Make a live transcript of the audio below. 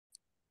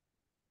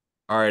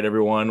All right,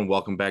 everyone.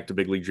 Welcome back to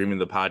Big League Dreaming,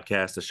 the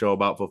podcast, a show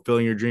about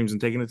fulfilling your dreams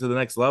and taking it to the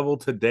next level.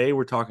 Today,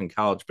 we're talking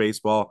college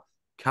baseball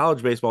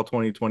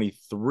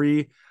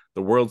 2023.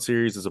 The World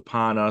Series is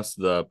upon us.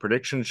 The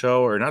prediction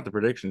show, or not the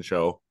prediction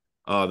show,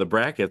 the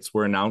brackets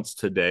were announced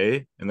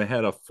today, and they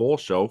had a full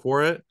show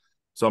for it.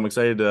 So I'm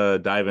excited to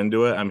dive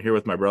into it. I'm here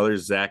with my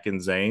brothers, Zach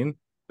and Zane.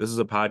 This is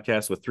a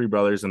podcast with three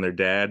brothers and their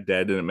dad.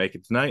 Dad didn't make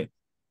it tonight.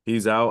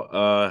 He's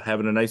out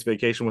having a nice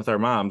vacation with our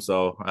mom,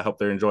 so I hope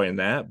they're enjoying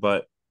that.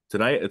 But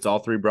tonight, it's all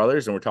three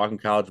brothers, and we're talking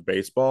college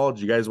baseball.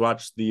 Did you guys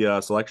watch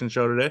the selection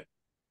show today?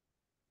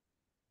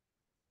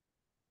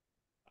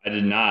 I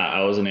did not.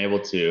 I wasn't able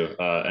to.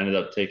 Ended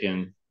up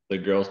taking the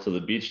girls to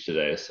the beach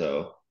today,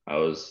 so I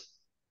was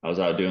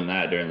out doing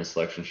that during the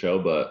selection show.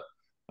 But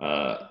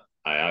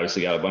I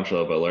obviously got a bunch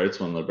of alerts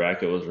when the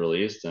bracket was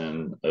released,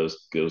 and it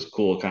was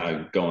cool, kind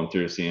of going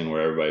through seeing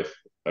where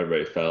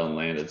everybody fell and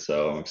landed.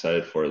 So I'm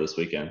excited for this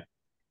weekend.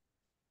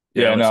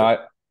 Yeah, Yeah, only no, so. I,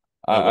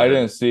 Oh, go I I ahead.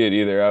 didn't see it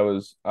either. I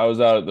was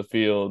out at the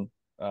field,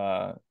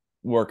 uh,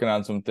 working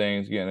on some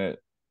things, getting it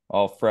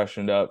all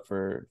freshened up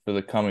for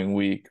the coming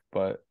week.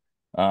 But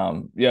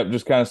yeah,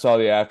 just kind of saw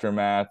the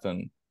aftermath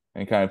and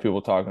kind of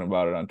people talking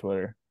about it on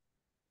Twitter.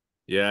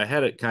 Yeah, I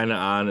had it kind of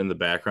on in the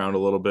background a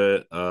little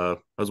bit. I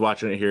was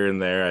watching it here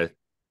and there. I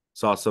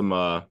saw some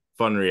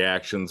fun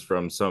reactions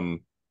from some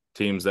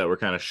teams that were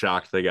kind of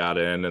shocked they got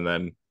in, and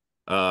then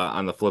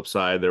on the flip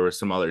side, there were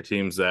some other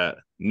teams that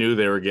knew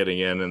they were getting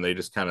in, and they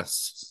just kind of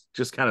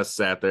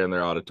sat there in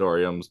their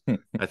auditoriums.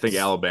 I think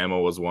Alabama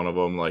was one of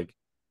them. Like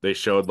they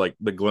showed like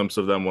the glimpse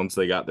of them once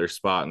they got their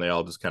spot, and they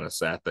all just kind of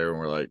sat there and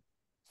were like,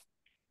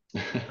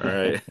 "All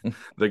right."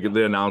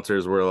 The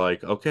announcers were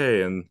like,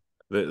 "Okay," and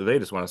they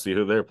just want to see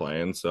who they're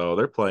playing. So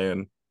they're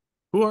playing.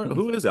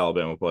 Who is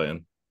Alabama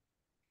playing?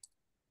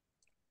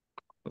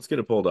 Let's get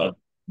it pulled Uh, up.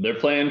 they're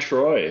playing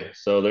Troy,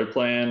 so they're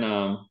playing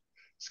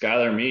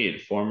Skylar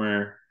Mead,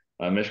 former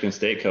Michigan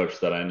State coach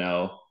that I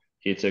know.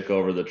 He took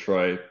over the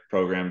Troy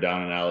program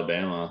down in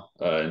Alabama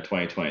in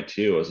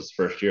 2022. It was his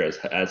first year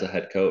as a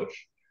head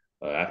coach.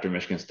 After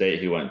Michigan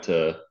State, he went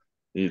to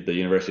the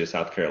University of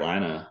South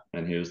Carolina,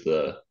 and he was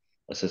the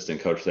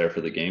assistant coach there for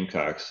the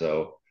Gamecocks.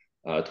 So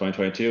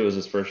 2022 was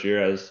his first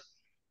year as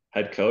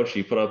head coach.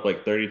 He put up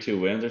like 32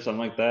 wins or something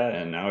like that,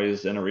 and now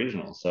he's in a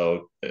regional.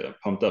 So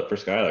pumped up for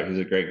Skylar. He's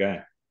a great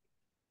guy.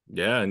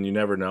 Yeah, and you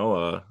never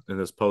know. In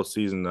this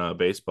postseason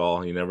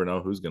baseball, you never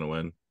know who's going to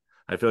win.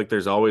 I feel like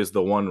there's always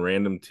the one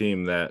random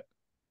team that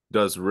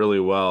does really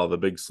well. The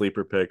big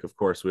sleeper pick, of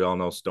course, we all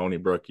know Stony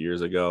Brook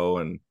years ago,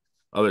 and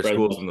other Fresno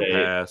schools in the State,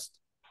 past.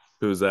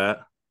 Who's that?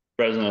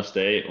 Fresno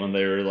State, when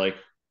they were like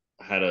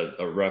had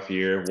a rough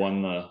year,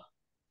 won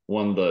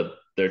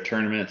their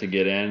tournament to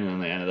get in, and then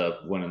they ended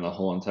up winning the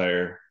whole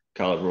entire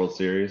College World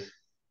Series.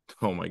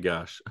 Oh my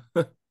gosh.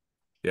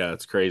 Yeah,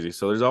 it's crazy.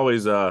 So there's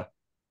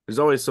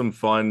always some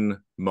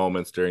fun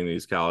moments during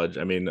these college.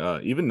 I mean,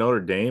 even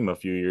Notre Dame a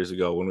few years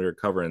ago when we were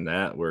covering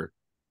that, where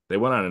they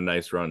went on a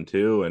nice run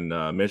too,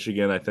 and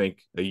Michigan, I think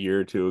a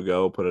year or two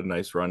ago, put a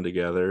nice run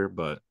together.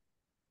 But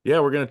yeah,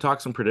 we're gonna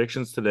talk some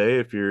predictions today.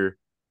 If you're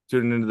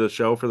tuning into the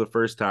show for the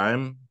first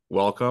time,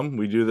 welcome.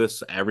 We do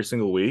this every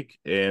single week,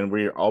 and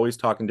we're always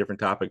talking different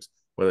topics.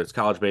 Whether it's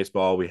college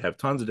baseball, we have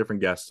tons of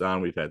different guests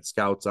on. We've had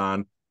scouts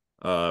on,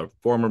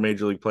 former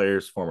major league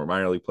players, former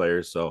minor league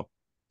players. So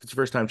if it's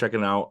your first time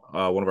checking out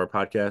one of our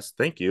podcasts,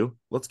 thank you.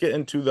 Let's get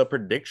into the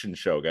prediction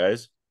show,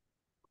 guys.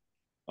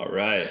 All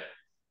right.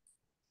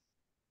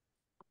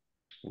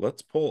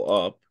 Let's pull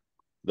up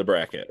the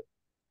bracket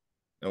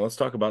and let's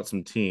talk about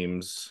some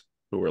teams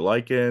who we're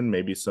liking,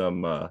 maybe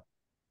some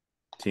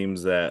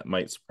teams that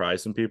might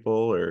surprise some people.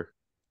 Or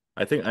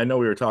I know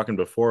we were talking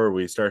before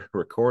we started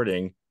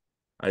recording.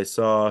 I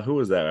saw, who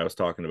was that I was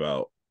talking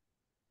about?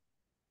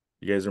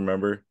 You guys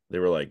remember? They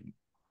were like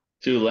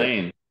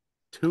Tulane.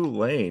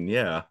 Tulane,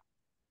 yeah.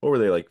 What were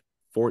they, like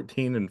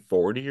 14 and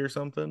 40 or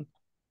something?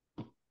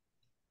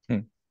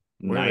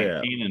 Where are they at?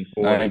 19 and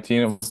 40.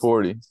 19 and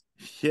 40.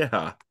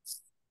 Yeah.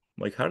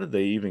 Like, how did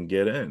they even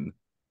get in?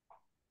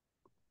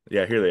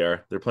 Yeah, here they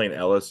are. They're playing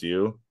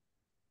LSU.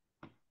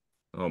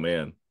 Oh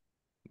man.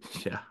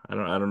 Yeah, I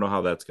don't know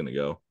how that's gonna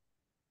go.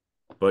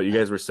 But you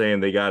guys were saying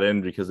they got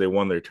in because they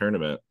won their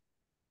tournament.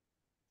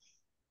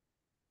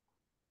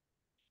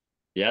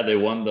 Yeah, they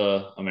won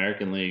the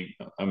American League,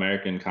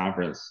 American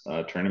Conference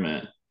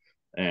tournament,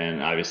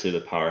 and obviously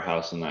the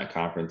powerhouse in that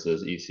conference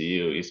is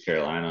ECU, East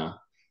Carolina.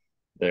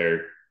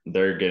 They're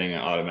they're getting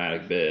an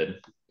automatic bid.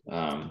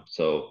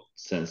 So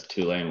since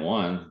Tulane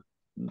won,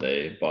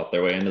 they bought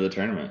their way into the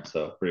tournament.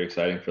 So pretty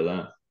exciting for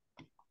them.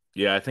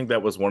 Yeah, I think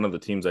that was one of the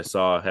teams I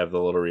saw have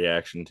the little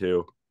reaction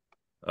too.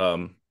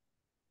 Um,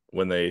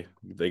 when they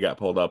got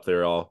pulled up,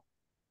 they're all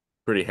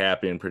pretty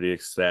happy and pretty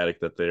ecstatic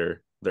that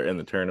they're in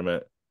the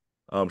tournament.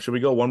 Should we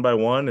go one by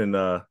one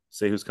and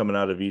say who's coming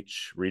out of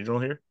each regional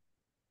here?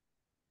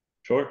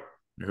 Sure.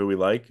 Or who we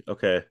like?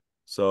 Okay.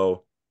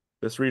 So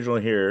this regional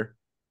here,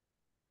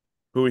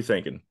 who we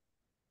thinking?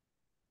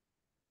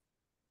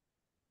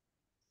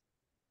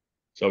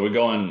 So we're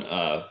going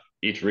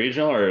each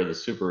regional or the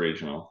super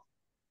regional?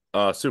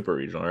 Super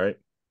regional, right?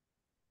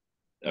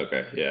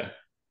 Okay, yeah.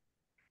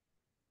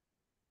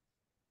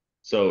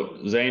 So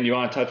Zane, you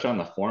want to touch on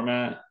the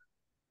format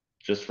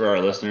just for our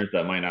listeners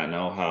that might not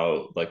know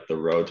how like the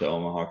road to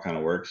Omaha kind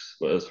of works,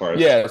 but as far as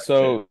Yeah,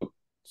 structure?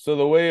 so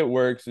the way it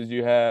works is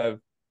you have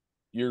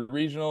your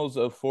regionals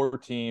of four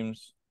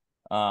teams.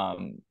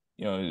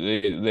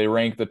 They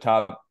rank the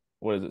top,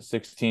 what is it,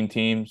 16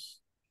 teams.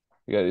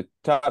 You got the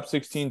top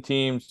 16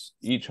 teams,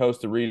 each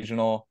host a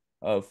regional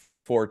of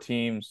four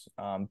teams,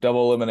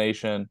 double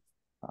elimination.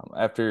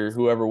 After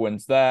whoever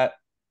wins that,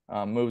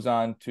 moves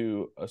on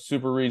to a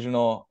super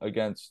regional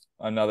against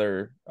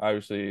another,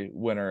 obviously,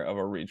 winner of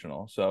a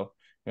regional. So,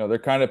 they're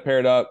kind of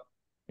paired up,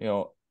 you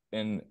know,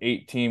 in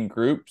 8 team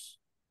groups.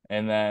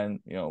 And then,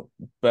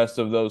 best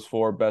of those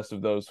four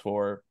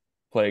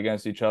play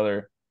against each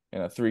other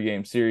in a 3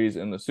 game series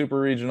in the super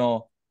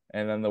regional.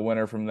 And then the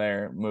winner from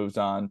there moves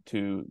on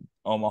to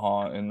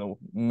Omaha in the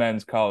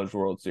men's college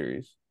world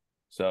series.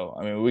 So,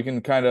 I mean, we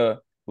can kind of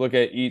look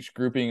at each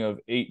grouping of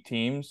 8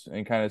 teams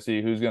and kind of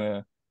see who's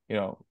going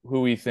to,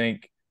 who we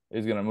think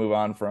is going to move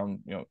on from,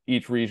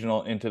 each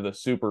regional into the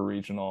super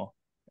regional,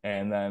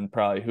 and then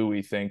probably who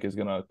we think is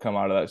going to come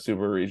out of that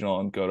super regional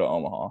and go to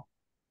Omaha.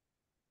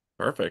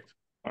 Perfect.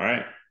 All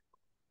right.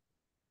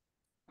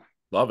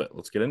 Love it.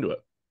 Let's get into it.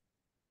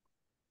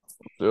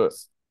 Do it.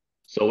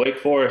 So Wake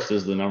Forest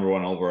is the number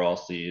one overall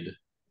seed.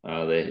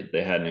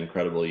 They had an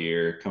incredible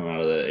year coming out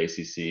of the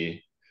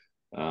ACC.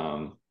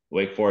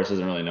 Wake Forest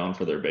isn't really known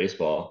for their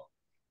baseball,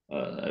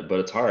 but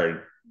it's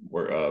hard.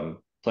 We're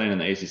playing in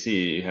the ACC.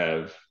 You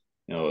have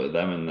them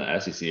and the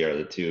SEC are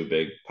the two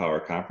big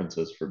power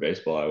conferences for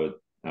baseball.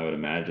 I would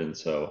imagine.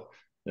 So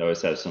they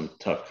always have some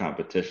tough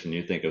competition.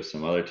 You think of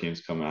some other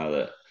teams coming out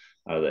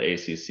of the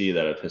ACC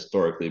that have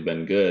historically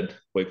been good.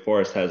 Wake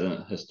Forest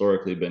hasn't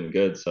historically been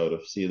good, so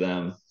to see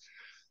them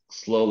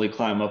slowly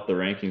climb up the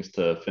rankings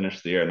to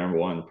finish the year at number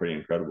one, pretty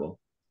incredible.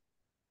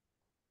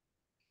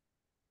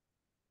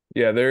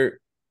 Yeah, they're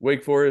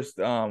Wake Forest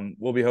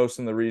will be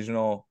hosting the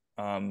regional.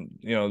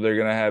 They're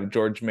gonna have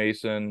George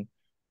Mason,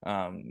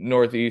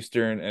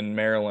 Northeastern, and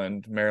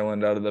Maryland.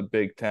 Maryland out of the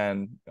Big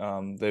Ten.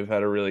 They've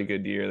had a really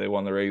good year. They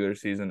won the regular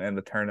season and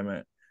the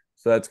tournament.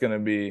 So that's gonna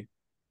be,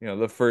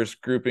 the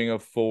first grouping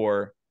of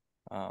four.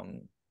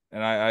 And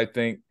I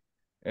think,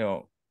 you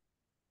know,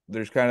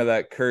 there's kind of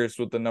that curse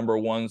with the number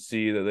one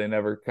seed that they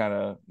never kind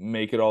of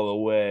make it all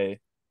the way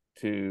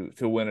to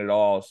win it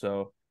all.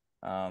 So,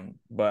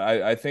 but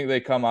I think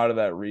they come out of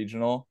that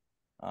regional,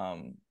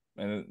 and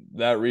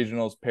that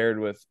regional is paired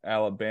with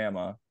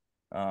Alabama,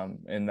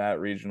 in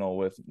that regional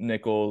with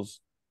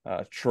Nichols,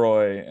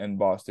 Troy, and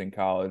Boston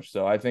College.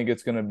 So I think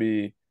it's going to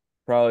be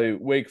probably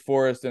Wake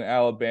Forest and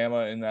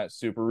Alabama in that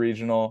super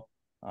regional.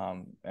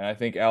 And I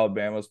think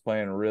Alabama's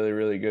playing really,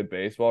 really good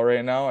baseball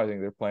right now. I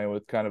think they're playing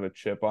with kind of a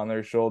chip on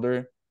their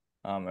shoulder,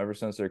 ever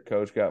since their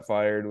coach got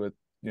fired with,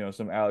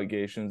 some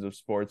allegations of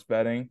sports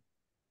betting.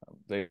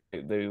 They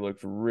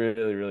looked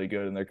really, really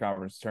good in their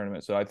conference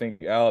tournament. So I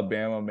think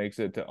Alabama makes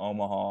it to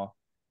Omaha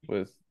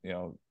with,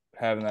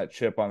 having that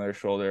chip on their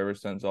shoulder ever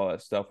since all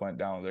that stuff went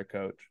down with their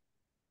coach.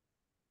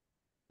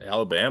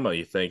 Alabama,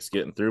 you think's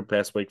getting through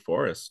past Wake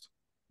Forest.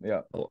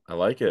 Yeah. I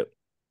like it.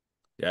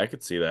 Yeah, I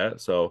could see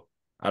that. So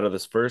out of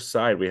this first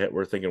side,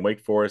 we're thinking Wake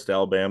Forest,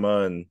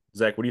 Alabama, and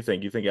Zach. What do you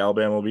think? You think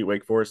Alabama will beat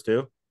Wake Forest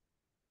too?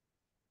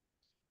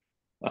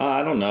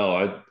 I don't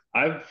know.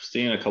 I've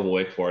seen a couple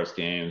Wake Forest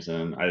games,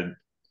 and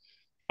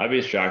I'd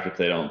be shocked if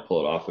they don't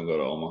pull it off and go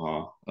to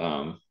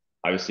Omaha.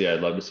 Obviously,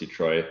 I'd love to see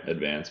Troy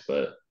advance,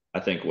 but I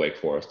think Wake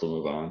Forest will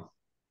move on.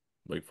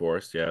 Wake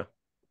Forest, yeah.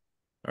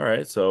 All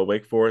right, so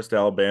Wake Forest,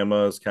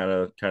 Alabama is kind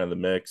of the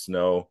mix.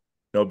 No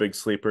big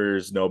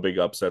sleepers, no big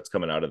upsets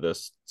coming out of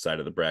this side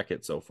of the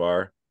bracket so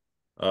far.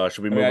 Should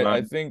we I mean, move I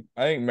on? think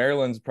I think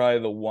Maryland's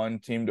probably the one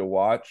team to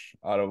watch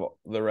out of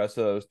the rest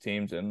of those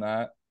teams in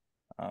that,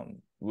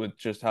 with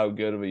just how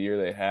good of a year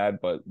they had.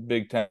 But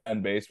Big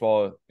Ten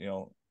baseball,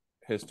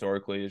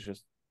 historically is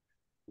just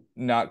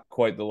not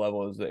quite the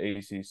level as the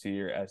ACC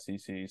or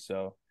SEC.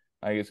 So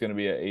I think it's going to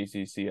be an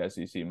ACC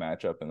SEC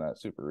matchup in that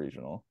super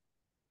regional.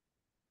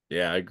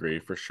 Yeah, I agree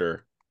for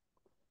sure.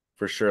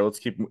 For sure. Let's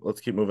keep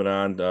moving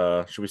on.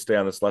 Should we stay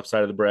on this left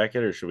side of the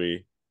bracket or should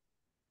we?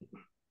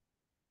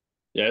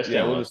 Yeah, I stay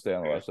Yeah, on the we'll left. just stay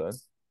on the left side.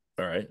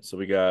 All right. So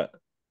we got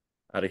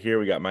out of here,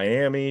 we got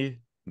Miami,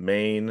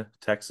 Maine,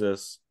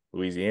 Texas,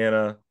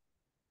 Louisiana.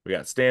 We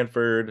got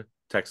Stanford,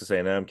 Texas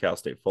A&M, Cal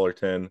State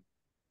Fullerton,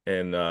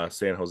 and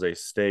San Jose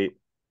State.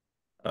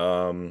 What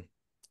are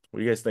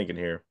you guys thinking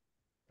here?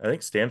 I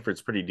think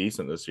Stanford's pretty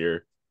decent this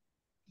year.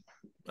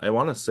 I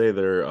want to say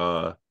they're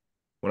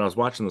when I was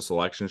watching the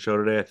selection show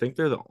today, I think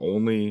they're the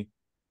only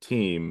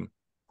team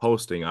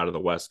hosting out of the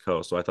West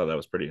Coast. So I thought that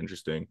was pretty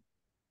interesting.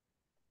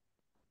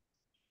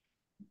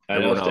 I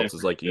know Everyone else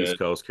is Stanford's like East good.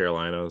 Coast,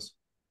 Carolinas.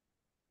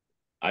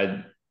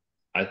 I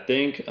I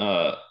think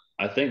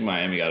I think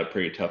Miami got a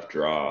pretty tough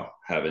draw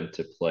having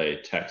to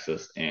play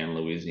Texas and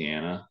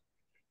Louisiana,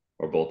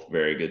 are both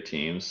very good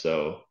teams.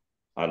 So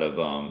out of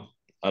um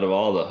out of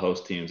all the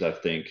host teams, I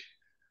think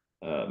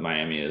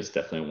Miami is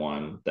definitely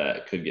one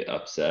that could get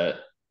upset.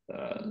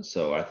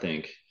 So I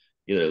think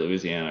either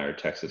Louisiana or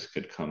Texas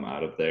could come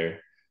out of there.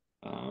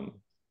 Um,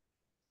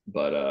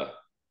 but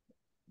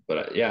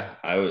yeah,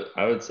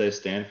 I would say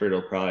Stanford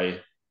will probably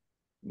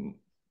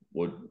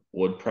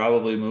would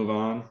probably move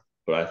on,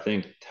 but I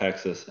think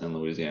Texas and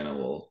Louisiana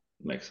will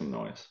make some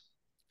noise.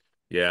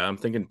 Yeah, I'm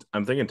thinking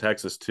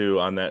Texas too.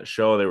 On that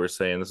show, they were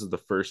saying this is the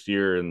first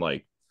year in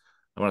like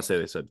I want to say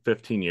they said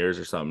 15 years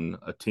or something.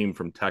 A team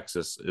from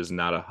Texas is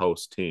not a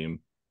host team,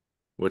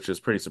 which is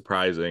pretty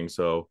surprising.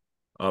 So,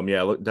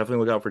 yeah,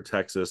 definitely look out for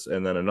Texas.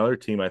 And then another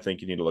team I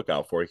think you need to look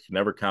out for. You can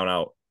never count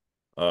out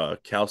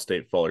Cal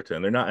State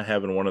Fullerton. They're not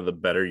having one of the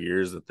better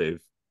years that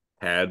they've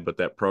had, but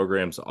that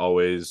program's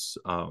always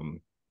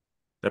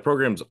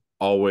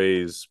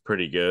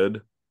pretty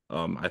good.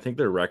 I think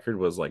their record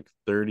was like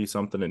 30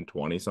 something and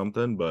 20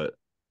 something, but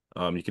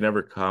you can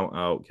never count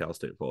out Cal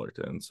State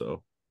Fullerton.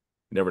 So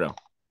you never know.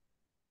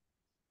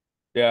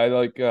 Yeah, I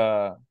like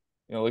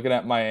looking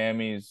at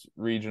Miami's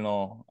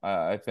regional.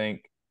 I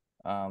think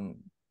um,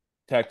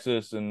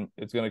 Texas, and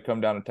it's going to come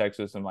down to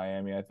Texas and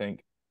Miami. I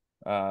think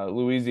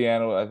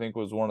Louisiana, I think,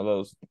 was one of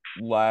those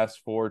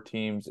last four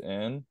teams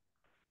in.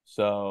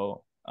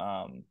 So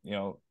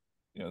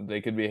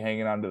they could be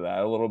hanging on to that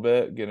a little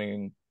bit,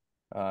 getting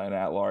an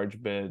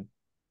at-large bid.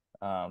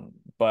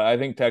 But I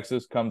think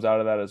Texas comes out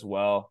of that as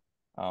well.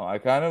 I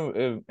kind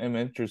of am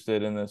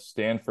interested in this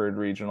Stanford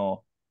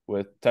regional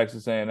with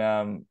Texas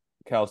A&M,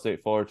 Cal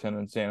State Fullerton,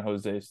 and San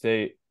Jose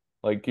State.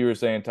 Like you were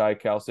saying, Ty,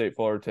 Cal State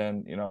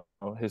Fullerton,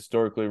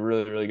 historically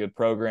really, really good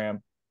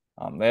program.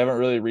 They haven't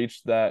really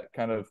reached that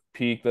kind of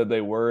peak that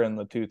they were in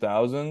the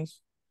 2000s,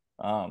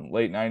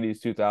 late 90s,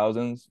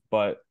 2000s,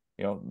 but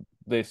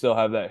they still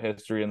have that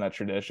history and that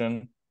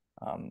tradition.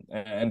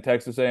 And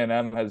Texas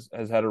A&M has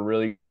had a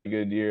really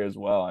good year as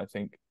well. I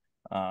think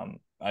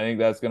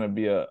that's going to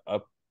be a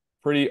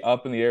pretty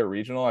up in the air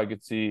regional. I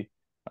could see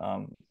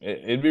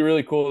it'd be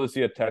really cool to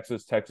see a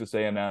Texas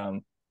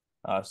A&M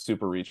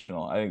super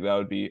regional. I think that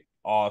would be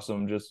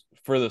awesome just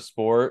for the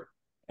sport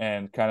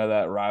and kind of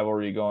that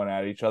rivalry going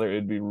at each other.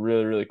 It'd be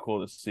really, really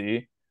cool to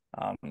see.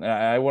 And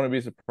I wouldn't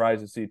be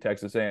surprised to see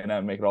Texas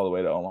A&M make it all the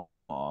way to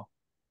Omaha.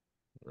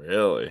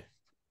 Really?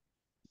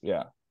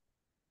 Yeah.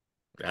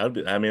 I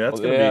mean,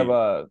 that's Well,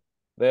 gonna be.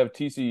 they have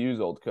TCU's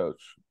old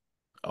coach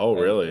Oh,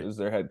 really? as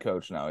their head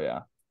coach now.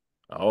 Yeah.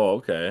 Oh,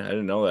 okay. I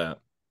didn't know that.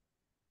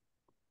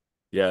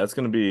 Yeah, that's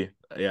gonna be.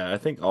 Yeah, I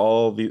think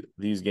all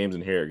these games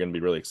in here are gonna be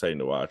really exciting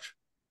to watch,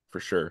 for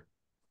sure.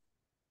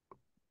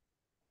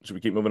 Should we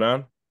keep moving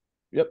on?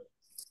 Yep.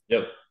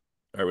 Yep. All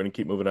right, we're gonna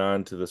keep moving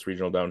on to this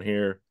regional down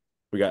here.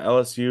 We got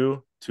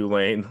LSU,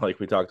 Tulane, like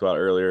we talked about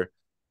earlier,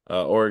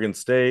 Oregon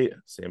State,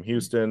 Sam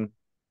Houston,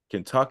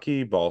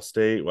 Kentucky, Ball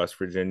State, West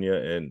Virginia,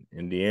 and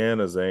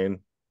Indiana. Zane.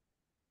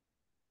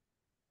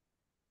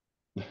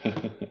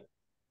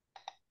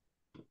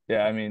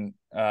 Yeah. I mean,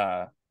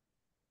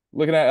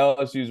 looking at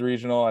LSU's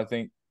regional, I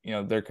think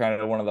they're kind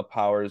of one of the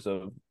powers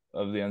of the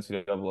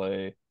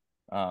NCAA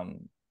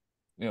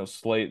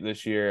slate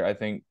this year. I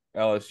think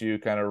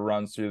LSU kind of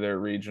runs through their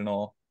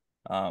regional.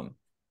 Um,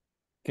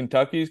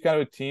 Kentucky's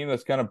kind of a team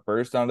that's kind of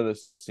burst onto the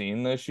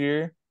scene this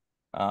year.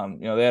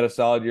 They had a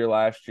solid year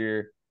last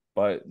year,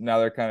 but now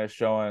they're kind of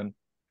showing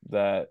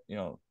that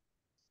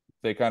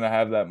they kind of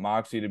have that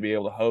moxie to be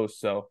able to host.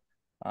 So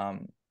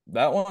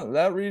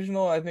that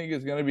regional, I think,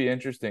 is going to be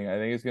interesting. I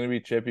think it's going to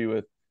be chippy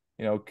with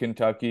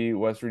Kentucky,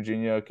 West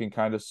Virginia can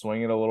kind of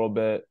swing it a little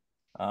bit.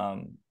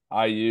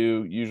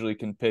 IU usually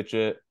can pitch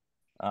it.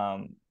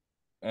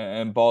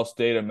 And Ball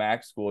State, a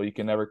MAC school, you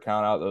can never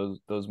count out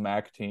those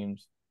MAC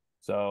teams.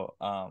 So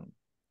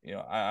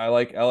I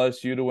like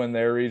LSU to win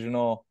their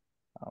regional.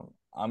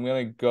 I'm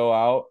gonna go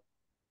out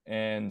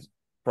and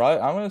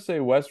probably I'm gonna say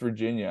West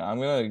Virginia. I'm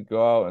gonna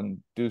go out and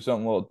do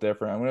something a little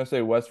different. I'm gonna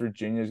say West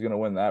Virginia is gonna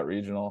win that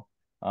regional.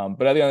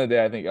 But at the end of the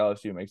day, I think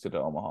LSU makes it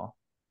to Omaha.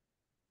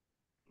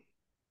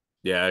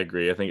 Yeah, I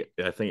agree. I think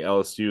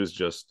LSU is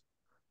just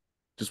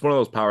one of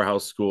those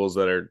powerhouse schools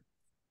that are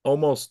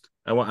almost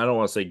I don't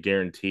want to say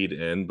guaranteed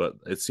in, but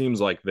it seems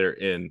like they're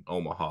in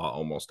Omaha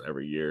almost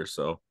every year.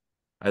 So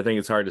I think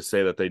it's hard to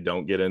say that they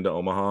don't get into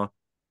Omaha.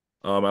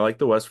 I like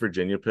the West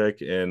Virginia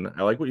pick, and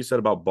I like what you said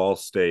about Ball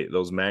State.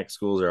 Those MAC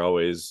schools are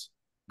always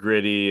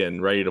gritty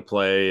and ready to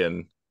play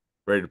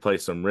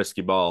some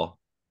risky ball.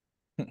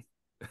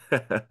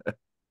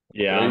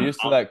 Yeah, They're used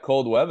to that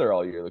cold weather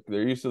all year.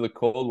 They're used to the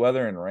cold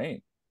weather and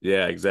rain.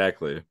 Yeah,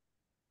 exactly.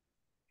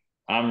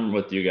 I'm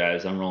with you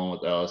guys. I'm rolling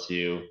with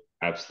LSU.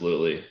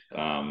 Absolutely.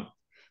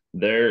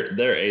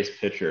 Their ace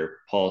pitcher,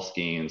 Paul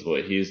Skeens,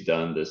 what he's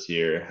done this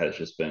year has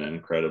just been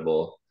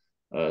incredible,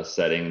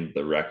 setting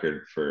the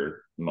record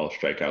for most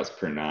strikeouts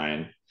per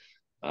nine.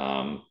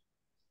 Um,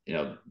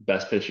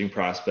 best pitching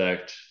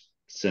prospect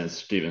since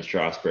Steven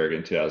Strasburg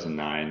in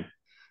 2009.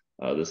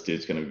 This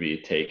dude's going to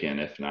be taken,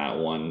 if not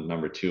one,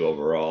 number two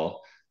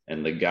overall.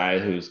 And the guy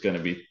who's going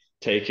to be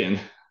taken,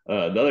 the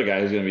other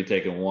guy who's going to be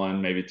taken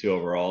one, maybe two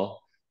overall,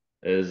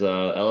 is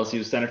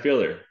LSU center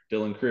fielder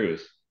Dylan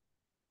Cruz.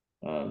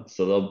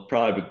 So they'll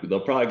probably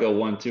go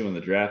 1-2 in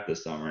the draft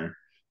this summer.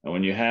 And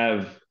when you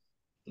have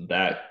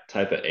that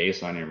type of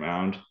ace on your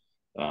mound,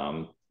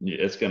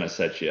 it's going to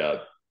set you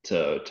up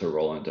to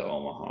roll into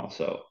Omaha.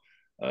 So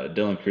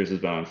Dylan Cruz has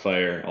been on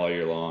fire all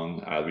year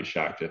long. I'll be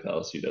shocked if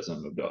LSU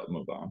doesn't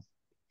move on.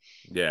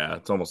 Yeah,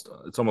 it's almost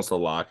a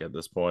lock at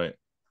this point.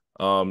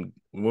 When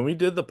we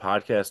did the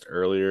podcast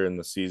earlier in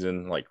the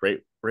season, like right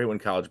when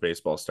college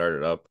baseball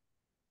started up,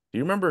 do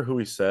you remember who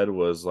we said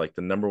was like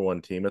the number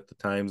one team at the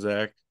time,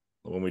 Zach?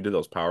 When we did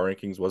those power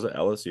rankings, was it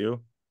LSU?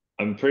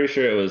 I'm pretty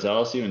sure it was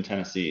LSU and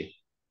Tennessee.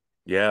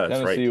 Yeah,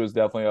 that's right. Tennessee was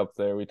definitely up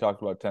there. We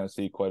talked about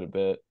Tennessee quite a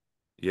bit.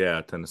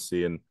 Yeah,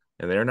 Tennessee, and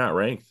they're not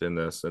ranked in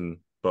this, and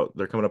but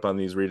they're coming up on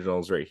these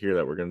regionals right here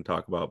that we're going to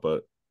talk about.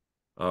 But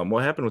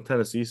what happened with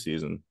Tennessee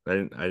season? I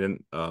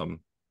didn't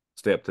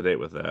stay up to date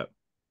with that.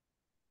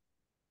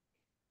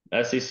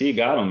 SEC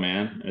got them,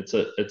 man. It's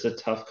a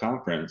tough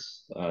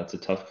conference. It's a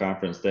tough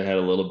conference. They had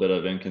a little bit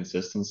of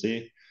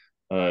inconsistency.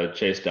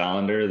 Chase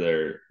Dollander,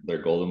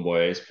 their Golden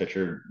Boy ace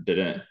pitcher,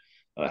 didn't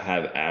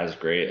have as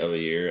great of a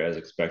year as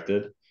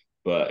expected,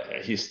 but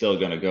he's still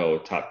going to go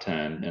top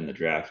 10 in the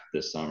draft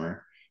this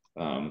summer.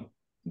 Um,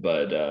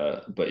 but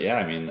yeah,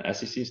 I mean, the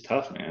SEC is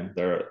tough, man.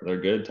 They're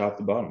good top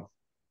to bottom.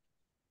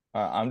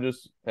 I'm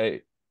just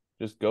hey,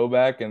 just go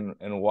back and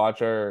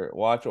watch or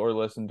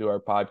listen to our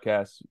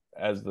podcast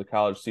as the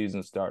college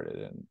season started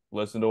and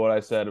listen to what I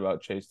said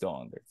about Chase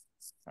Dollander.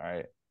 All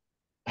right,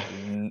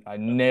 I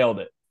nailed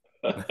it.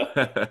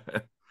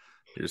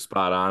 You're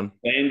spot on.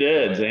 Zane Oh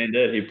did. yeah. Zane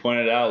did. He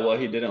pointed out what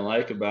he didn't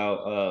like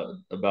about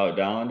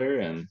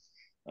Dollander,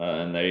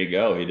 and there you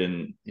go. He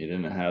didn't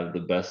have the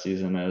best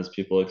season as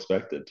people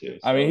expected to.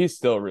 I mean, So he's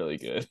still really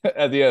good.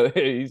 At the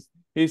end,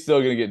 he's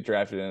still gonna get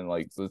drafted in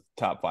like the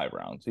top 5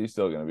 rounds. He's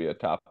still gonna be a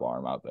top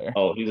arm out there.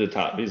 oh, he's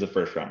a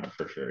first rounder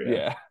for sure. Yeah.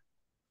 Yeah.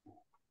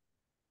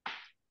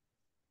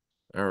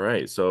 All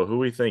right, so who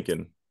we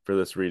thinking for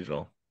this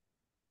regional?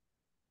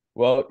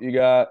 Well, you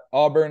got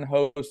Auburn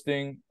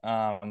hosting.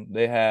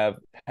 They have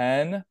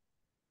Penn,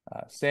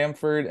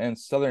 Samford, and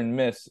Southern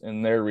Miss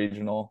in their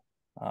regional.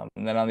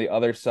 And then on the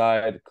other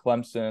side,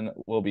 Clemson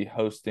will be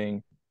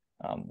hosting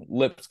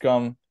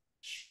Lipscomb,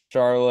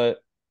 Charlotte,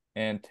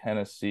 and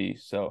Tennessee.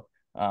 So,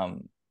 you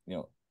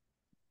know,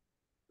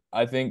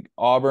 I think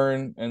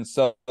Auburn and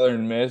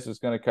Southern Miss is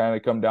going to kind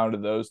of come down to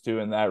those two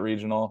in that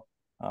regional.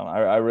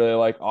 I really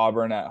like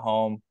Auburn at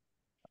home.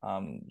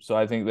 So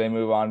I think they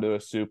move on to a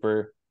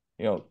super.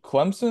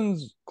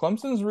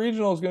 Clemson's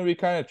regional is going to be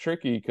kind of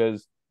tricky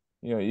because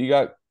you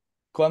got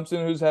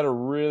Clemson who's had a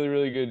really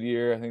really good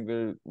year. I think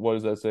they're what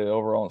does that say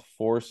overall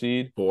 4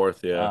 seed.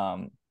 Fourth, yeah.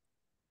 Um,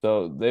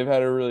 so they've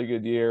had a really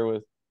good year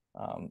with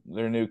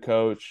their new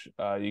coach.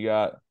 You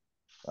got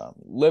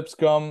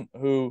Lipscomb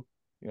who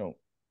you know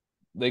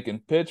they can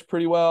pitch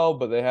pretty well,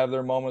 but they have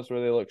their moments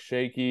where they look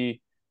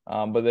shaky.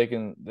 But they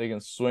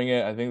can swing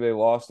it. I think they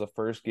lost the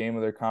first game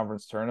of their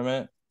conference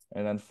tournament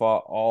and then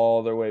fought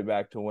all their way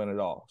back to win it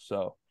all.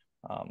 So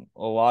a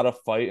lot of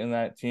fight in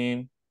that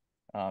team.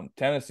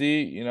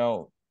 Tennessee,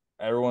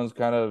 everyone's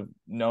kind of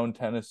known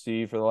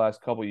Tennessee for the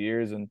last couple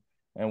years and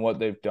what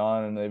they've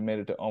done, and they've made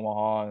it to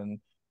Omaha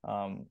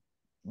and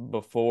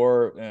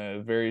before a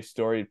very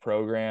storied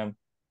program.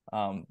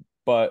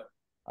 But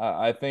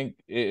I think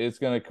it's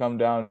going to come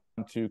down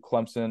to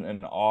Clemson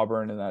and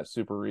Auburn in that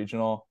super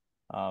regional.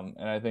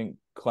 And I think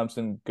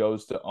Clemson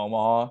goes to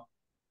Omaha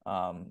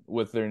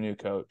with their new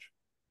coach.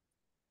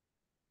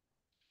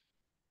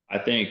 I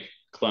think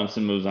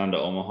Clemson moves on to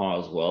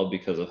Omaha as well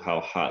because of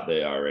how hot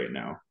they are right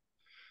now.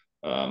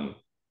 Um,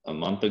 a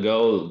month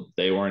ago,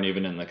 they weren't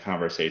even in the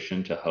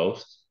conversation to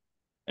host,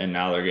 and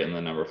now they're getting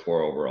the number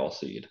 4 overall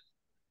seed.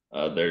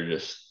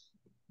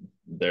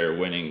 They're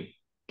winning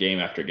game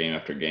after game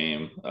after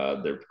game.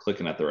 They're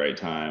clicking at the right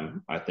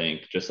time. I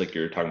think just like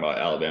you were talking about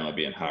Alabama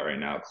being hot right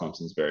now,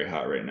 Clemson's very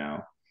hot right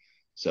now.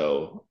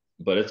 So,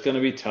 but it's going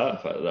to be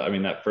tough. I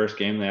mean, that first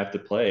game they have to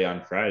play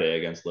on Friday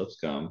against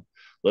Lipscomb.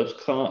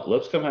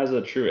 Lipscomb has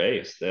a true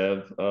ace. They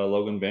have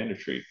Logan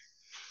Vandertreek,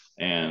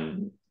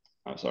 and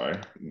I'm sorry,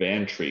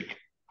 Van Treek.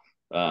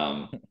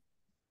 Um,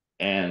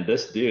 and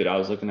this dude, I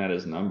was looking at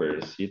his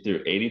numbers. He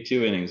threw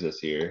 82 innings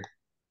this year,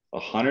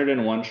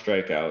 101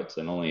 strikeouts,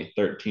 and only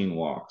 13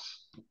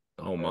 walks.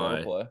 Oh What a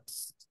my. play.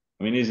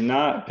 I mean, he's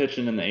not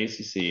pitching in the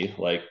ACC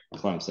like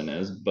Clemson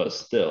is, but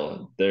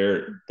still,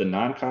 they're the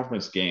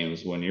non-conference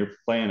games when you're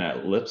playing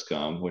at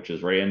Lipscomb, which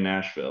is right in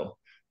Nashville.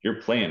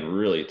 You're playing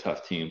really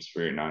tough teams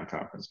for your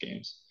non-conference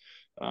games.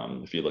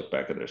 If you look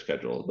back at their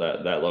schedule,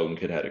 that Logan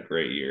kid had a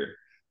great year.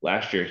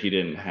 Last year, he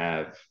didn't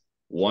have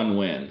one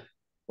win.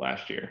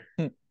 Last year,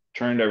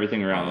 turned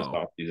everything around this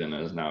Wow. offseason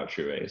and is now a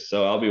true ace.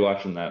 So I'll be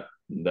watching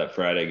that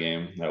Friday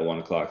game at 1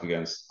 o'clock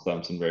against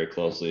Clemson very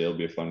closely. It'll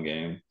be a fun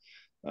game.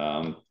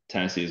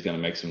 Tennessee is going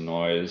to make some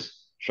noise.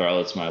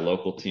 Charlotte's my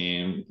local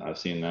team. I've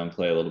seen them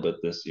play a little bit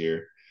this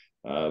year,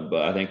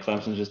 but I think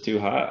Clemson's just too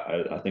hot.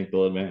 I think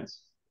they'll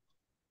advance.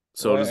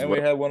 So Well, does and we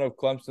Lip had one of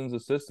Clemson's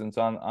assistants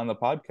on the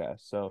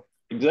podcast, so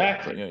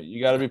Exactly. you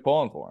got to be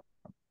pulling for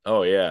him.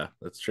 Oh yeah,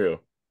 that's true.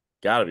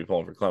 Gotta be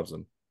pulling for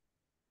Clemson.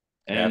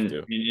 Have And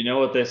to. you know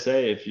what they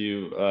say, if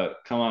you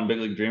come on Big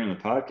League Dreaming the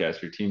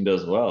podcast, your team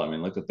does well. I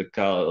mean, look at the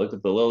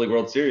Little League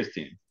World Series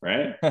team,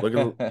 right?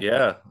 Look at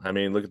yeah, I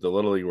mean, look at the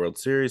Little League World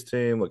Series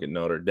team. Look at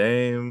Notre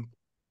Dame.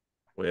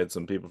 We had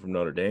some people from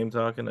Notre Dame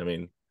talking. I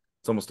mean,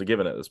 it's almost a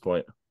given at this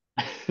point.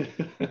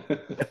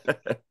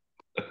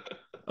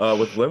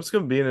 With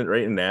Lipscomb being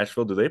right in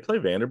Nashville, do they play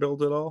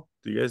Vanderbilt at all?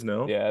 Do you guys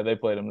know? Yeah, they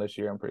played them this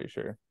year, I'm pretty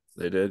sure.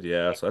 They did,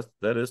 yeah. So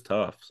that is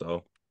tough.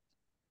 So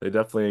they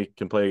definitely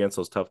can play against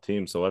those tough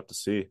teams. So we'll have to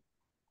see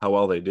how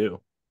well they do.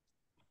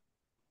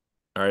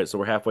 All right, so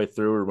we're halfway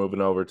through. We're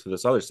moving over to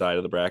this other side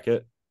of the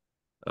bracket.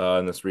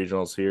 In this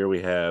regionals here,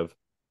 we have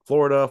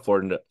Florida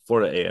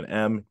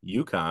A&M,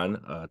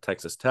 UConn,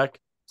 Texas Tech,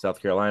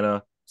 South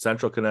Carolina,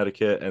 Central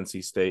Connecticut,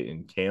 NC State,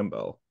 and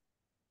Campbell.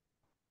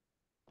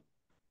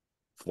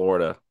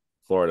 Florida,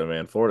 Florida,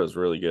 man, Florida's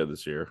really good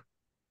this year.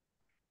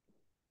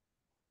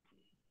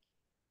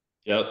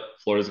 Yep,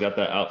 Florida's got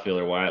that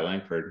outfielder Wyatt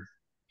Langford.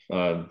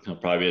 He'll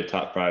probably be a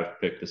top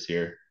 5 pick this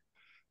year.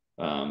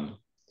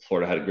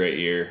 Florida had a great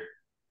year.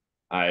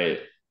 I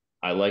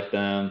I like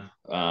them.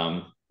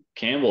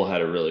 Campbell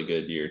had a really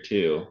good year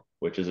too,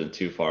 which isn't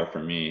too far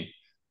from me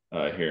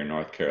here in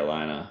North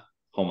Carolina,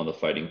 home of the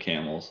Fighting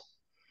Camels.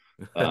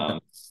 Um,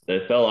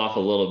 they fell off a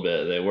little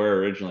bit. They were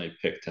originally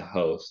picked to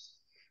host.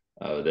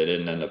 They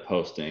didn't end up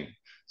hosting.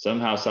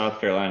 Somehow South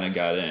Carolina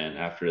got in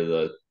after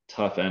the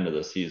tough end of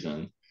the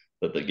season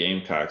that the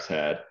Gamecocks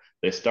had.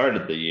 They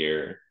started the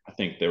year, I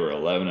think they were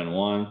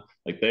 11-1.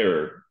 Like they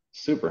were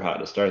super hot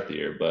to start the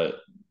year, but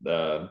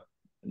uh,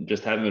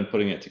 just haven't been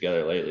putting it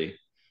together lately.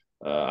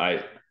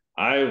 I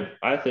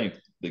think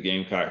the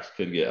Gamecocks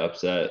could get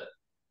upset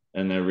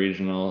in their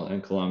regional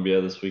in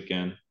Columbia this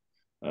weekend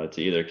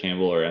to either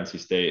Campbell or NC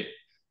State,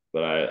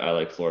 but I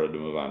like Florida to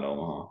move on to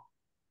Omaha.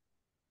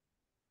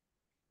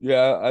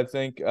 Yeah, I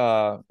think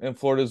in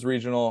Florida's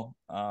regional,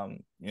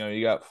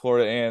 you got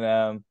Florida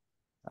A&M,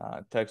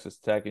 Texas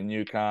Tech, and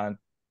UConn.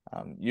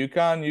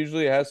 UConn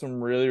usually has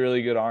some really,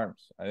 really good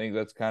arms. I think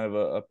that's kind of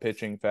a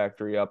pitching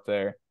factory up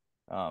there.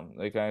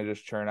 They kind of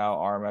just churn out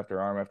arm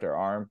after arm after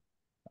arm.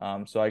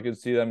 So I could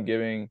see them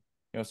giving,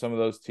 some of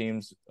those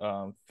teams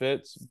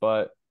fits,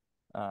 but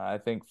I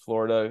think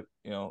Florida,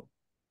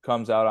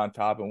 comes out on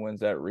top and wins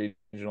that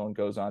regional and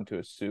goes on to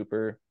a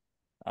super.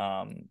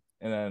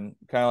 And then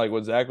kind of like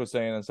what Zach was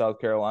saying in South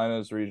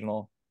Carolina's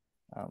regional,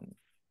 um,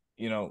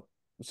 you know,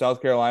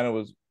 South Carolina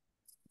was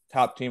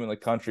top team in the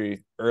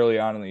country early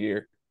on in the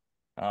year.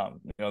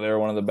 They were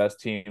one of the best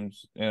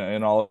teams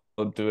in all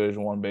of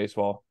Division One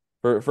baseball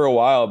for a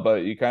while,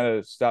 but you kind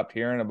of stopped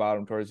hearing about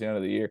them towards the end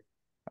of the year.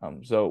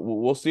 So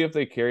we'll see if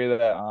they carry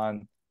that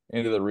on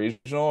into the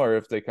regional or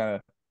if they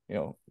kind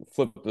of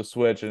flip the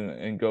switch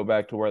and go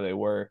back to where they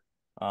were.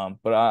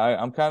 But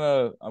I'm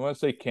gonna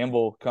say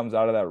Campbell comes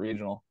out of that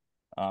regional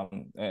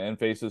and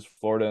faces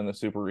Florida in the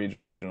super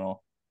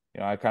regional.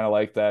 I kind of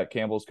like that.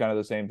 Campbell's kind of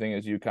the same thing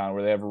as UConn,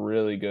 where they have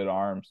really good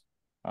arms.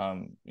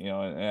 And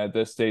at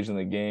this stage in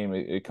the game,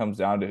 it comes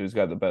down to who's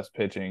got the best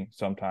pitching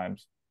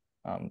sometimes.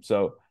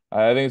 So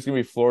I think it's gonna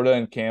be Florida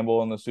and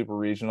Campbell in the super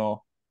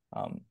regional.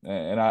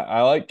 And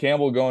I like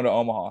Campbell going to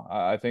Omaha.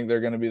 I think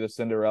they're going to be the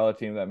Cinderella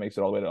team that makes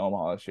it all the way to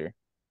Omaha this year.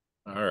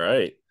 All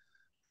right.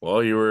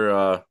 Well, you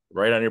were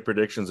right on your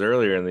predictions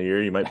earlier in the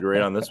year. You might be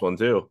right on this one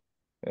too.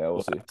 Yeah, we'll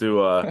We'll see. have to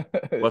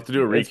we'll have to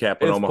do a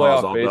recap when It's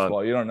Omaha's playoff all done.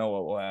 baseball. You don't know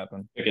what will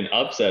happen. Picking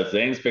upsets.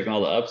 Zane's picking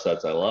all the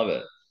upsets. I love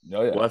it. Oh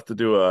We'll yeah. have to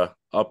do a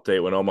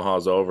update when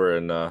Omaha's over,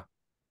 and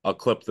I'll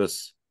clip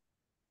this.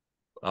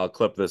 I'll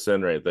clip this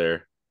in right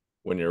there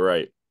when you're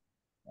right.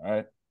 All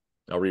right.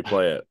 I'll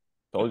replay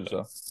Told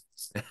you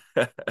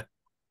it.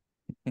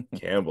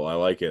 Campbell, I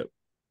like it.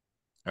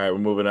 All right, we're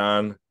moving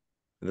on.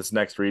 In this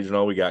next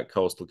regional, we got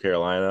Coastal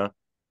Carolina,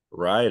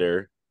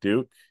 Rider,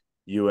 Duke,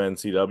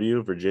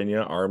 UNCW,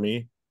 Virginia,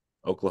 Army,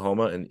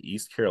 Oklahoma, and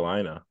East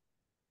Carolina.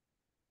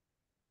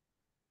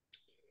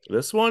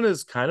 This one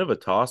is kind of a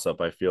toss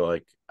up, I feel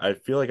like. I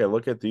feel like I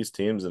look at these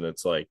teams and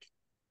it's like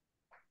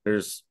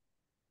there's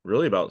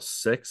really about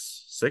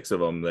six of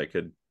them that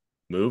could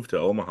move to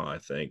Omaha, I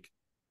think.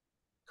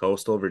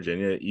 Coastal,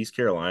 Virginia, East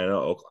Carolina,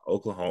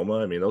 Oklahoma.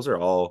 I mean, those are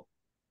all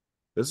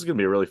this is going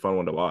to be a really fun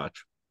one to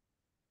watch.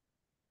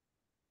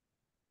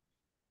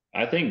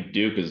 I think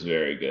Duke is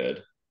very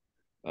good.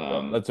 Yep,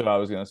 Um, that's what I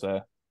was gonna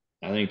say.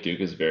 I think Duke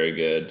is very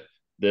good.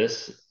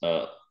 This,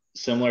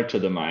 similar to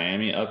the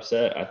Miami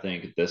upset, I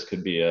think this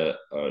could be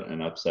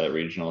an upset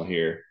regional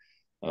here.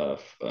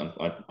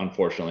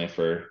 Unfortunately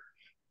for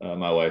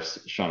my wife's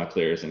Shauna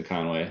Clears in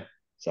Conway,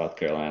 South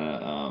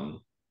Carolina.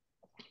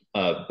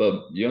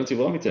 But UNC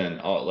Wilmington,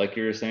 like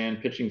you were saying,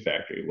 pitching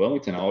factory.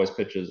 Wilmington always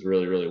pitches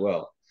really, really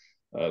well.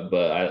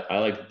 But I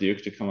like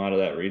Duke to come out of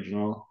that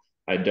regional.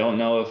 I don't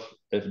know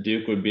if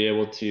Duke would be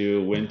able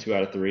to win 2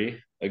 out of 3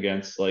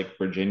 against like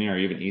Virginia or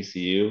even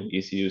ECU.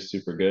 ECU is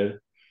super good.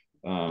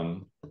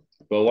 Um,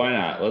 but why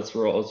not? Let's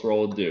roll. Let's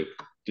roll with Duke.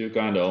 Duke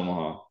on to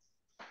Omaha.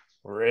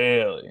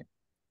 Really?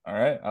 All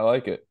right, I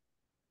like it.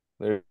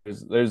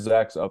 There's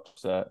Zach's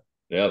upset.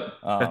 Yep.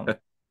 Um,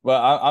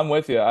 But I'm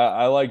with you.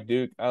 I like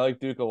Duke. I like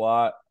Duke a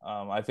lot.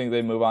 I think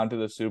they move on to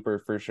the Super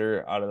for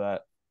sure out of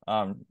that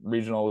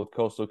regional with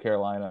Coastal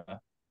Carolina.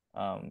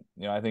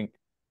 I think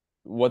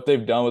what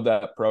they've done with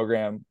that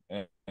program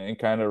and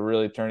kind of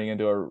really turning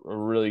into a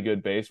really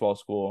good baseball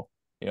school.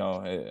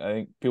 I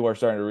think people are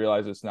starting to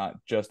realize it's not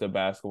just a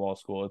basketball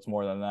school; it's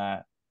more than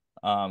that.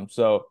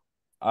 So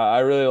I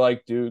really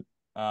like Duke,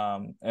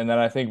 and then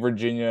I think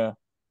Virginia,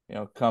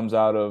 comes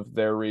out of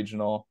their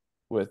regional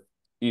with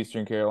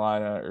Eastern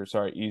Carolina, or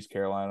sorry, East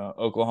Carolina,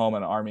 Oklahoma,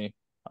 and Army.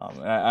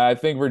 And I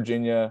think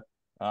Virginia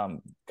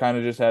kind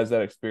of just has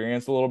that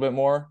experience a little bit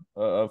more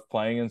of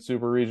playing in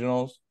super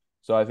regionals.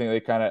 So I think they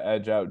kind of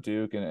edge out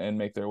Duke and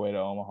make their way to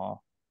Omaha.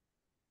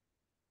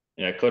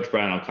 Yeah, Coach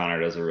Brian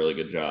O'Connor does a really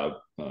good job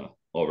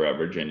over at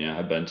Virginia.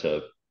 I've been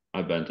to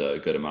a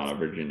good amount of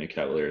Virginia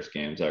Cavaliers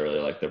games. I really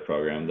like their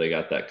program. They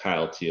got that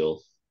Kyle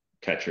Teal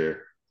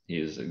catcher.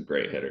 He's a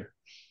great hitter.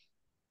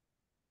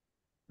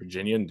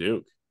 Virginia and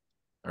Duke.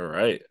 All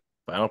right.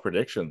 Final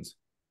predictions.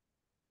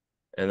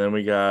 And then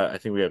I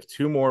think we have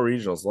two more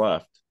regionals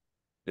left.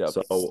 Yep.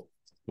 So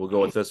we'll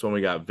go with this one.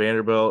 We got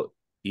Vanderbilt,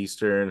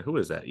 Eastern. Who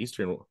is that?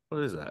 Eastern.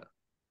 What is that?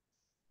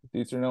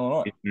 Eastern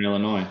Illinois. Eastern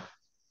Illinois.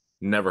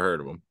 Never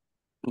heard of them.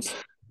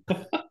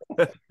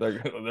 They're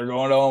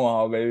going to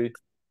Omaha, baby.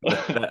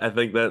 I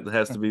think that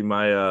has to be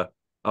my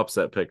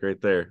upset pick right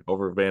there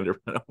over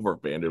Vanderbilt. Over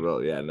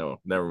Vanderbilt. Yeah, no,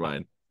 never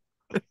mind.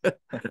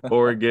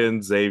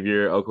 Oregon,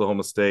 Xavier,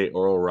 Oklahoma State,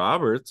 Oral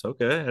Roberts.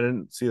 Okay, I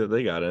didn't see that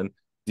they got in.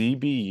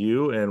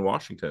 DBU and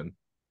Washington.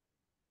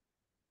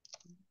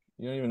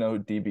 You don't even know who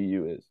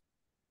DBU is.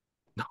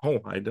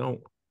 No, I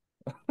don't.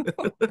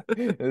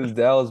 It is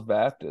Dallas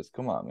Baptist.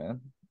 Come on,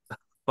 man.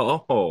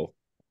 Oh,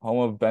 Home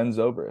of Ben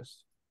Zobrist.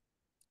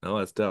 no,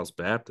 that's Dallas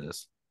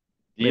Baptist.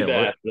 Man,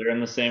 DBAT, they're in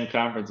the same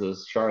conference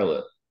as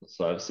Charlotte.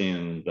 So I've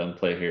seen them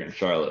play here in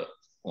Charlotte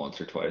once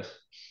or twice.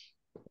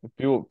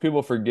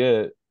 People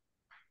forget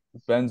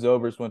Ben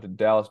Zobrist went to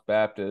Dallas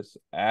Baptist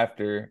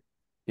after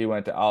he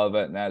went to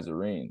Olivet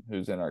Nazarene,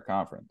 who's in our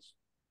conference.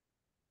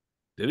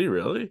 did he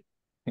really?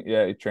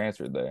 Yeah, he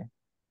transferred there.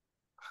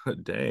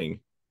 Dang.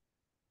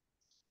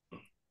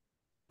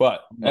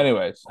 But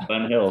anyways,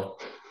 Ben Hill.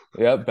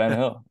 yep, Ben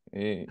Hill.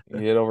 He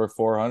hit over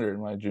 400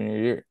 my junior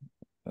year,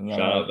 and then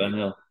Shout out Ben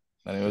Hill.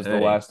 then he was the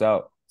Dang. last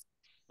out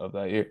of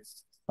that year.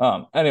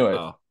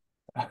 Anyways,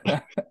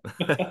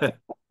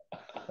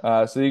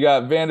 Oh. so you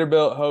got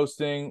Vanderbilt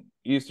hosting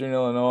Eastern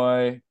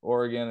Illinois,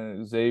 Oregon,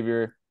 and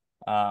Xavier.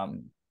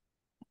 Um,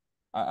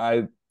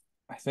 I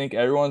I think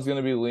everyone's going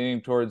to be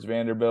leaning towards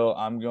Vanderbilt.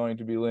 I'm going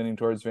to be leaning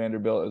towards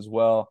Vanderbilt as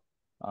well.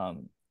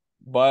 Um,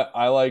 but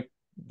I like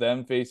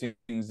them facing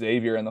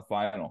Xavier in the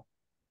final.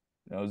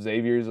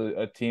 Xavier's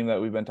a team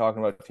that we've been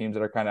talking about, teams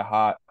that are kind of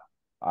hot.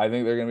 I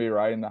think they're going to be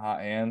riding the hot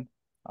hand.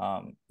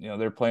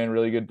 They're playing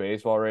really good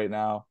baseball right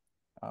now.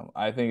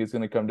 I think it's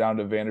going to come down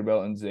to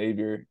Vanderbilt and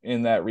Xavier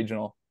in that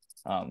regional,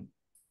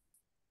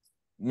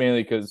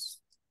 mainly because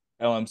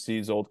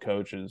LMC's old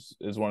coach is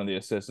one of the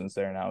assistants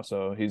there now,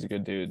 so he's a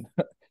good dude,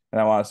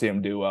 and I want to see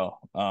him do well.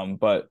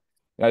 But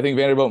I think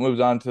Vanderbilt moves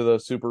on to the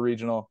super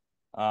regional,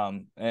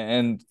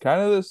 and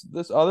kind of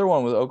this other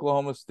one with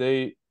Oklahoma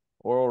State,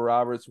 Oral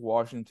Roberts,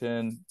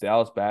 Washington,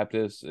 Dallas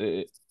Baptist.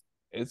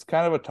 It's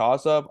kind of a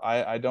toss up.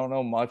 I don't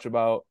know much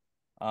about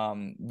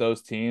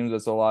those teams.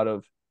 It's a lot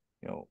of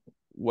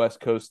West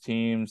Coast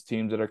teams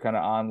that are kind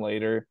of on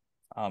later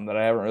that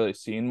I haven't really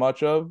seen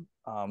much of.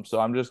 So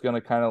I'm just going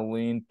to kind of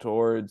lean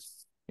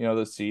towards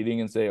the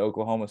seeding and say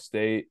Oklahoma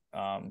State.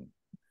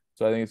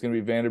 So I think it's going to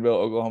be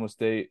Vanderbilt, Oklahoma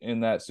State in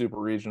that super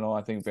regional.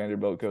 I think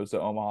Vanderbilt goes to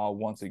Omaha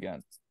once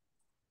again.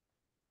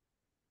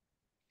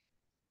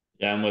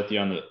 Yeah, I'm with you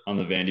on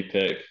the Vandy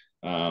pick.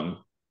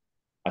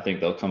 I think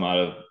they'll come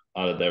out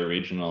of their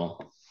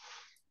regional.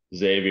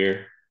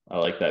 Xavier, I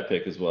like that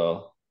pick as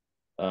well.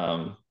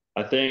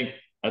 I think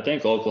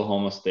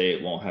Oklahoma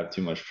State won't have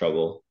too much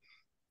trouble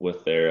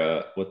with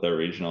their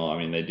regional. I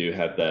mean, they do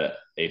have that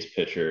ace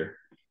pitcher,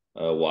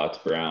 Watts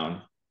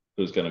Brown,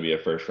 who's going to be a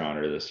first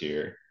rounder this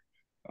year.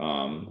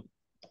 Um,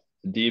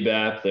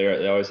 DBAP,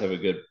 they always have a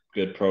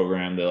good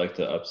program. They like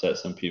to upset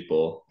some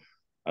people.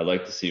 I'd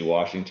like to see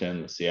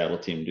Washington, the Seattle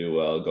team, do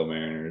well. Go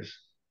Mariners.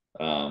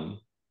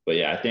 But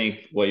yeah, I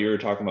think what you were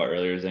talking about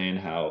earlier, Zane,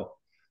 how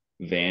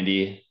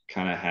Vandy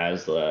kind of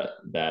has that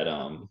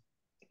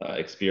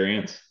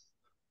experience.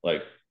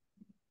 Like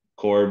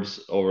Corbs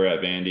over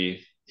at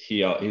Vandy,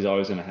 he's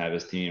always going to have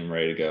his team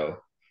ready to go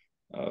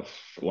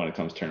when it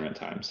comes tournament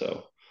time.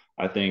 So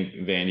I think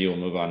Vandy will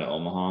move on to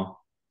Omaha,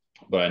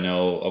 but I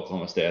know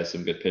Oklahoma State has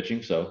some good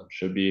pitching, so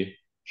should be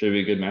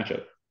a good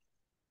matchup.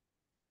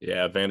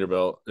 Yeah,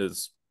 Vanderbilt it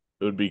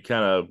would be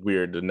kind of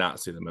weird to not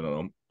see them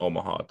in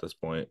Omaha at this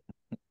point.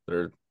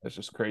 They're It's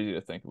just crazy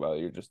to think about.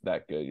 You're just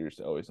that good. You're just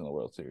always in the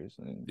World Series,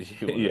 and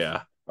people just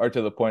yeah. are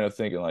to the point of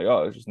thinking like,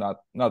 oh, it's just not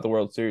the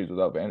World Series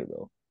without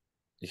Vanderbilt.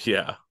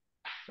 Yeah.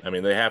 I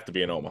mean, they have to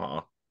be in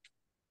Omaha.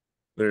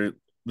 They're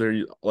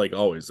like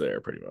always there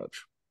pretty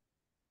much.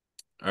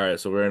 All right,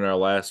 so we're in our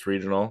last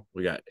regional.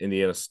 We got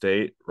Indiana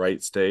State,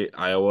 Wright State,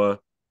 Iowa,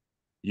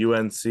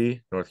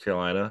 UNC, North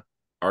Carolina,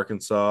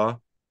 Arkansas,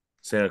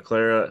 Santa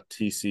Clara,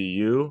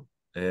 TCU,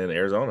 and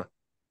Arizona.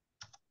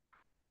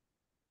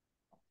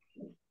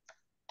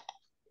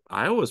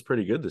 Iowa's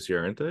pretty good this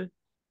year, aren't they?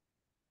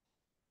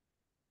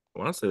 I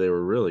want to say they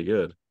were really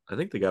good. I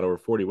think they got over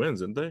 40 wins,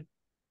 didn't they?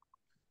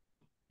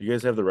 You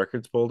guys have the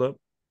records pulled up?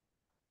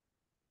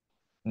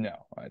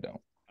 No, I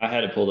don't. I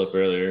had it pulled up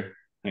earlier.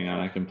 Hang on,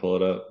 I can pull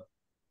it up.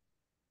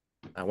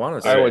 I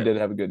want to Iowa say did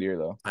have a good year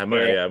though. I might.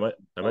 They're Yeah,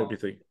 I might be oh,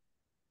 thinking.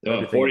 I they might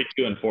be went thinking.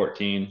 42 and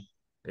 14.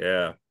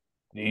 Yeah,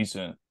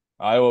 Decent.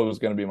 Iowa was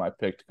going to be my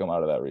pick to come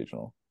out of that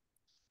regional.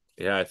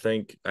 yeah. I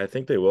think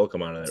they will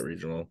come out of that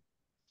regional.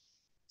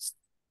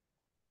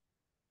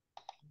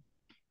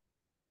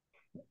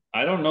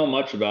 I don't know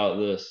much about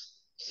this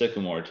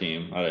Sycamore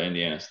team out of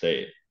Indiana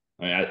State.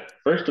 I mean,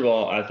 first of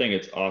all, I think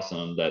it's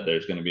awesome that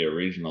there's going to be a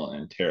regional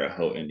in Terre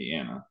Haute,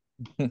 Indiana.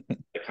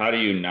 Like, how do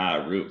you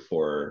not root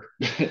for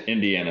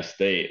Indiana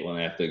State when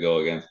they have to go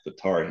against the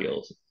Tar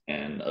Heels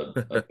and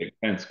a Big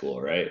Ten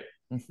school, right?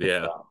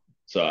 Yeah,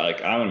 So,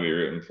 like, I'm going to be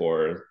rooting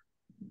for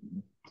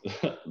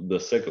the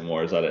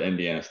Sycamores out of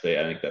Indiana State.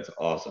 I think that's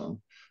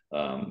awesome.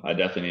 I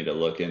definitely need to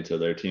look into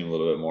their team a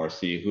little bit more,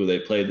 see who they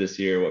played this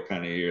year, what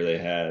kind of year they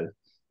had,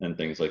 and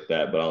things like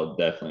that. But I'll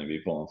definitely be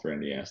pulling for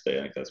Indiana State.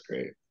 I think that's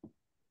great.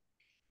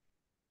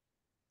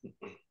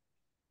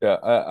 Yeah,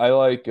 I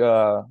like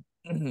I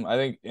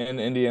think in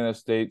Indiana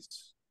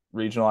State's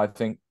regional,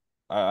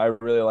 I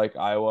really like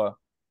Iowa.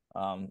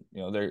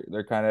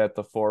 They're kind of at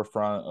the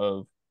forefront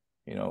of,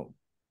 you know,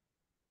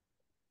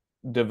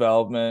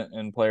 development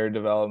and player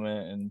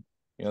development,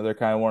 and they're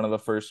kind of one of the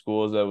first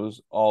schools that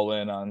was all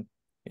in on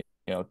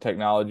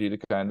technology to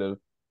kind of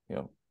you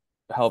know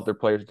help their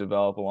players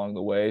develop along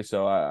the way.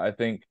 So I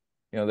think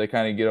they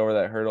kind of get over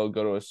that hurdle,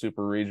 go to a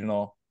super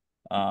regional,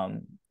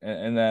 and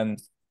then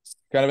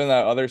kind of in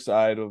that other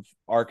side of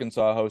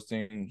Arkansas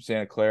hosting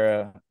Santa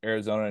Clara,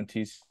 Arizona, and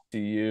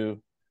TCU.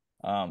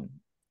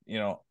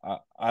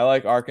 I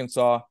like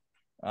Arkansas.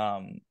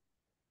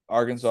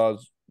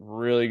 Arkansas's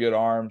really good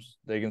arms;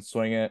 they can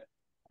swing it.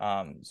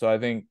 So I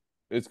think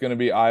it's going to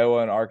be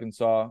Iowa and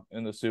Arkansas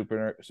in the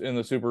super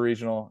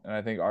regional, and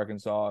I think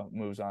Arkansas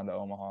moves on to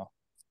Omaha.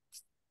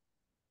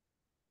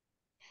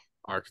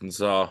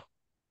 Arkansas.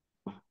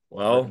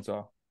 Well,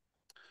 Arkansas.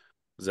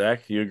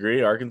 Zach, you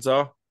agree?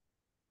 Arkansas?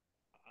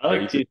 I Or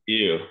you like think?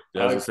 TCU. I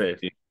I was gonna like say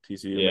TCU.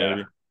 TCU Yeah.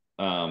 maybe.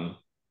 Um,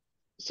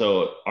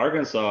 so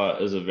Arkansas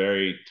is a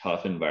very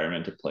tough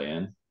environment to play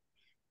in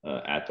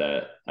at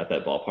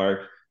that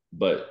ballpark,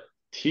 but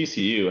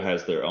TCU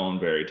has their own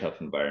very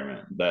tough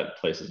environment. That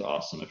place is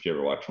awesome if you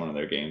ever watch one of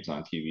their games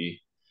on TV.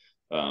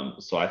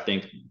 So I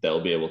think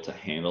they'll be able to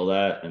handle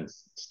that and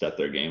step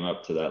their game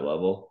up to that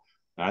level.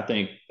 I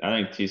think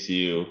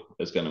TCU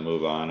is going to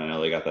move on. I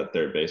know they got that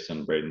third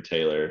baseman Braden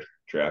Taylor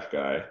draft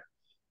guy.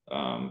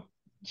 Um,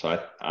 so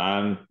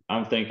I'm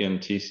thinking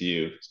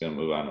TCU is going to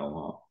move on to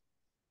Omaha.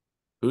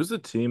 Who's the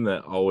team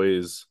that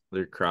always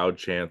their crowd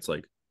chants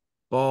like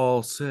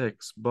ball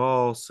six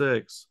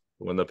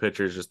when the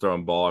pitcher's just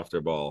throwing ball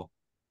after ball?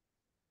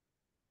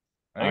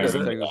 I I think Is that's that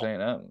remember Texas that.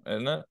 A&M,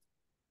 isn't it?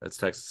 that's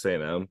Texas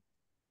A&M?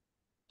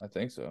 I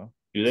think so.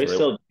 Do they So they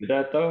still do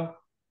that though?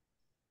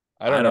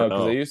 I I don't don't know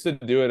because they know. used to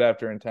do it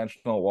after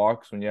intentional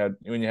walks when you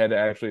had to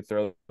actually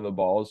throw the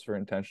balls for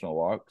intentional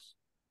walks.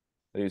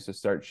 They used to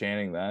start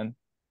chanting then.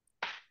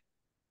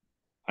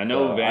 I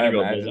know So I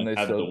Vanderbilt imagine doesn't they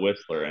have the still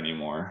whistler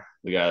anymore.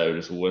 The guy that would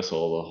just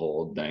whistle the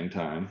whole dang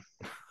time.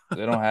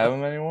 they don't have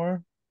them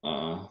anymore.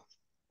 Uh,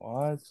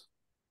 What?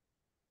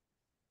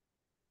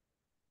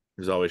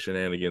 There's always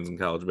shenanigans in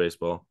college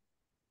baseball.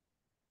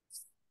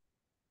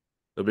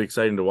 It'll be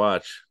exciting to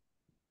watch.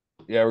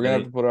 Yeah, we're gonna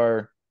have Any to put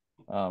our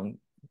um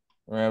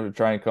we're gonna have to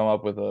try and come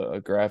up with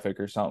a graphic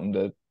or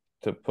something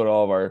to put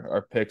all of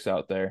our picks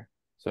out there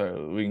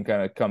so we can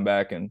kind of come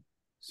back and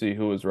see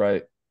who was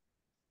right.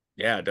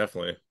 Yeah,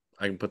 definitely.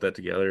 I can put that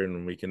together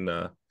and we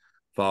can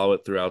follow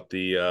it throughout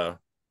the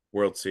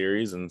World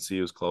Series and see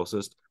who's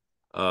closest.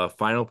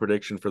 Final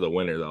prediction for the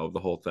winner though of the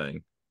whole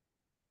thing.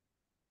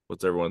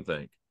 What's everyone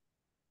think?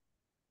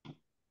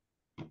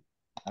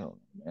 I don't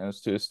know, man.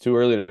 It's too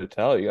early to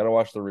tell. You got to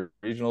watch the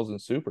regionals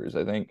and supers.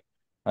 I think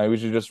we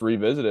should just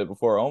revisit it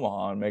before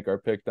Omaha and make our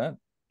pick then.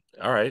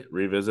 All right,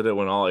 revisit it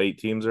when all 8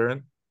 teams are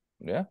in.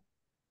 Yeah.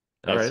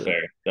 All that's right.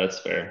 fair. That's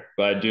fair.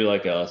 But I do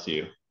like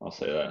LSU. I'll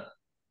say that.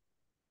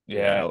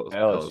 Yeah, Yeah,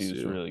 LSU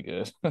is LSU. really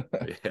good.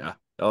 Yeah,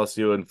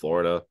 LSU in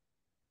Florida.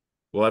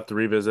 We'll have to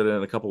revisit it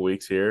in a couple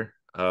weeks here.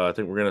 I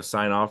think we're going to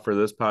sign off for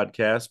this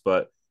podcast,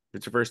 but if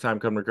it's your first time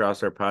coming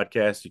across our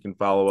podcast, you can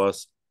follow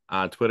us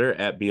on Twitter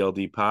at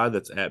BLD Pod.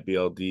 That's at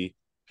BLD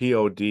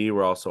POD.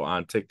 We're also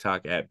on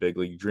TikTok at Big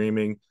League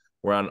Dreaming.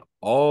 We're on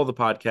all the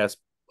podcast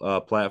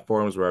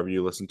platforms, wherever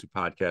you listen to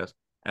podcasts,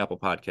 Apple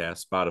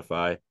Podcasts,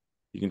 Spotify.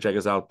 You can check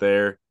us out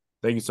there.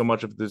 Thank you so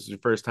much if this is your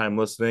first time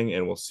listening,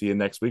 and we'll see you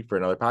next week for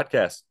another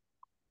podcast.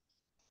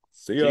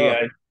 See See you ya.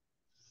 guys.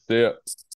 See ya.